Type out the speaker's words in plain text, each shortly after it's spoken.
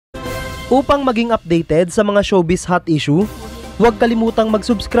Upang maging updated sa mga showbiz hot issue, huwag kalimutang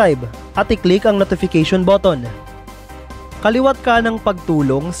mag-subscribe at i-click ang notification button. Kaliwa't kanang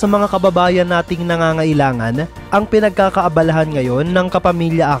pagtulong sa mga kababayan nating nangangailangan ang pinagkakaabalahan ngayon ng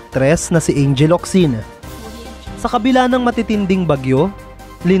Kapamilya Actress na si Angel Locsin. Sa kabila ng matitinding bagyo,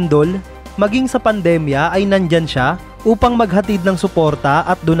 lindol, maging sa pandemya ay nandyan siya upang maghatid ng suporta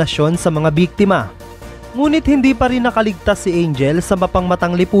at donasyon sa mga biktima. Ngunit hindi pa rin nakaligtas si Angel sa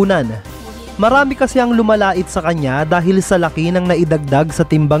mapangmatang lipunan. Marami kasi ang lumalait sa kanya dahil sa laki ng naidagdag sa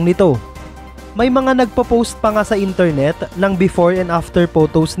timbang nito. May mga nagpo-post pa nga sa internet ng before and after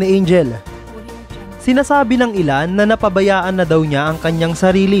photos ni Angel. Sinasabi ng ilan na napabayaan na daw niya ang kanyang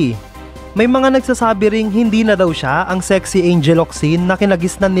sarili. May mga nagsasabi ring hindi na daw siya ang sexy Angel Locsin na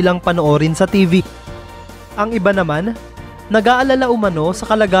kinagisnan nilang panoorin sa TV. Ang iba naman, nag-aalala umano sa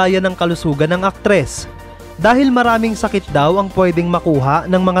kalagayan ng kalusugan ng aktres dahil maraming sakit daw ang pwedeng makuha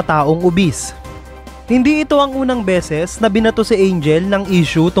ng mga taong obese. Hindi ito ang unang beses na binato si Angel ng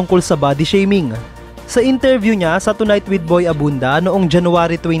issue tungkol sa body shaming. Sa interview niya sa Tonight with Boy Abunda noong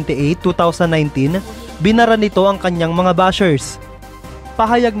January 28, 2019, binara nito ang kanyang mga bashers.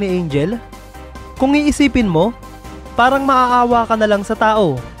 Pahayag ni Angel, "Kung iisipin mo, parang maaawa ka na lang sa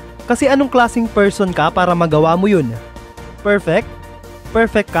tao. Kasi anong klaseng person ka para magawa mo yun? Perfect?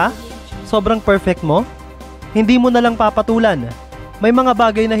 Perfect ka? Sobrang perfect mo? Hindi mo na lang papatulan. May mga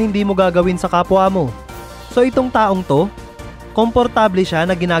bagay na hindi mo gagawin sa kapwa mo. So itong taong to, komportable siya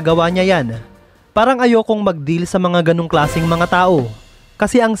na ginagawa niya yan. Parang ayokong mag-deal sa mga ganong klaseng mga tao.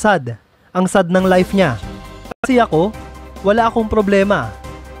 Kasi ang sad ng life niya. Kasi ako, wala akong problema.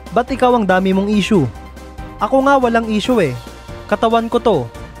 Ba't ikaw ang dami mong issue? Ako nga walang issue eh. Katawan ko to.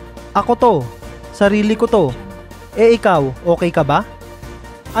 Ako to. Sarili ko to. Eh ikaw, okay ka ba?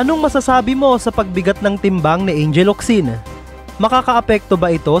 Anong masasabi mo sa pagbigat ng timbang ni Angel Locsin? Makakaapekto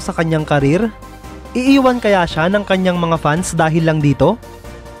ba ito sa kanyang karir? Iiwan kaya siya ng kanyang mga fans dahil lang dito?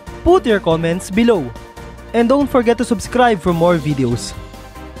 Put your comments below. And don't forget to subscribe for more videos.